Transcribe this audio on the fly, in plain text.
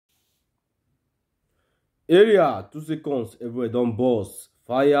Area 2 seconds everywhere don burst.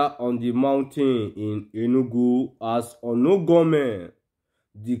 Fire on the mountain in Enugu as unknown gunmen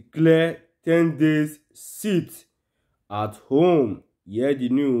declare 10 days sit at home. Hear the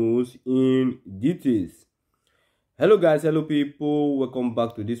news in details. Hello guys, hello people, welcome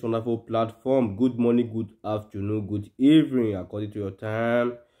back to this wonderful platform. Good morning, good afternoon, good evening according to your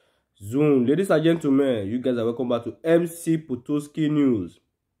time zone. Ladies and gentlemen, you guys are welcome back to MC POTOSKI News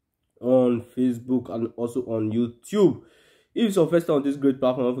on Facebook and also on YouTube. If it's your first time on this great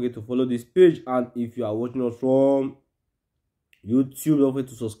platform, don't forget to follow this page, and if you are watching us from YouTube, don't forget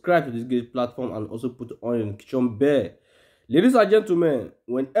to subscribe to this great platform and also put on your notification bell. Ladies and gentlemen,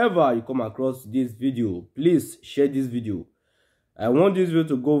 whenever you come across this video, please share this video. I want this video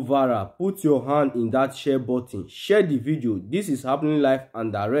to go viral. Put your hand in that share button, share the video. This is happening live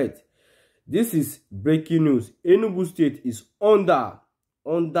and direct. This is breaking news. Enugu State is under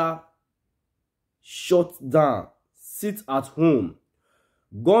shut down, sit at home.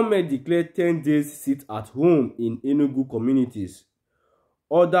 Government declared 10 days sit at home in Enugu communities.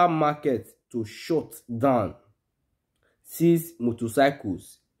 Other markets to shut down. Seize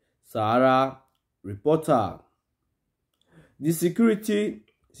motorcycles. Sahara reporter. The security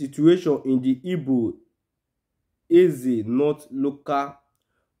situation in the Igbo Eze North local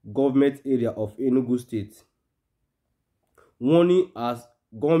government area of Enugu State. Warning as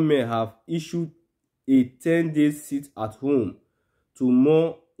government have issued a 10-day sit at home to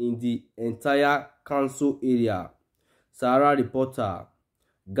more in the entire council area. Sahara reporter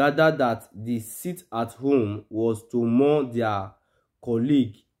gathered that the sit at home was to mourn their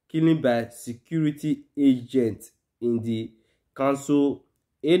colleague killing by security agents in the council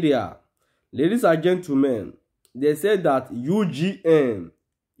area. Ladies and gentlemen, they said that UGM,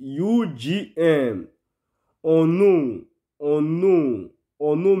 unknown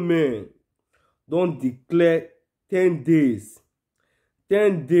men don declare 10 days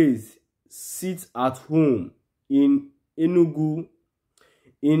sit at home in Enugu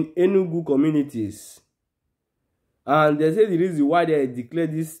communities. And they say the reason why they declare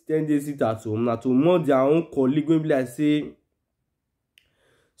this 10 days sit at home na to mourn their own colleague wey be like say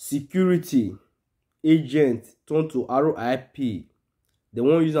security agent turn to RIP. They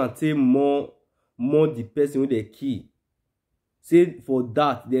wan use am take more the person wey they kill. Say for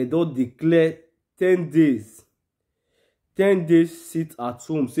that they don declare 10 days sit at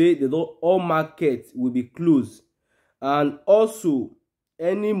home. Say they don, all markets will be closed, and also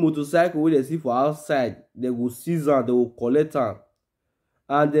any motorcycle wey they see for outside, they go seize am, they go collect am.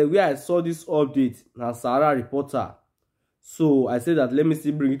 And then where I saw this update na Sahara reporter, so I said that let me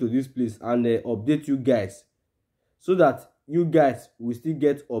still bring it to this place and update you guys, so that you guys will still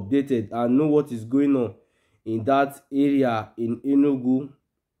get updated and know what is going on in that area in Enugu.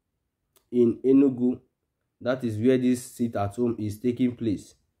 That is where this sit at home is taking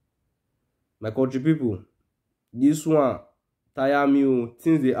place. My country people, this one tire me.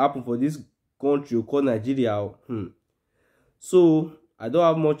 Things dey happen for this country called Nigeria. So I don't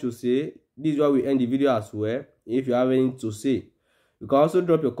have much to say. This is why we end the video as well. If you have anything to say, you can also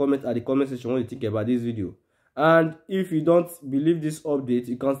drop your comment at the comment section what you think about this video. And if you don't believe this update,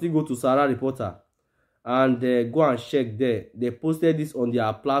 you can still go to Sahara reporter and go and check there. They posted this on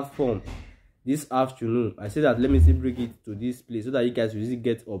their platform this afternoon. I said that let me still bring it to this place so that you guys will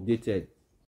get updated.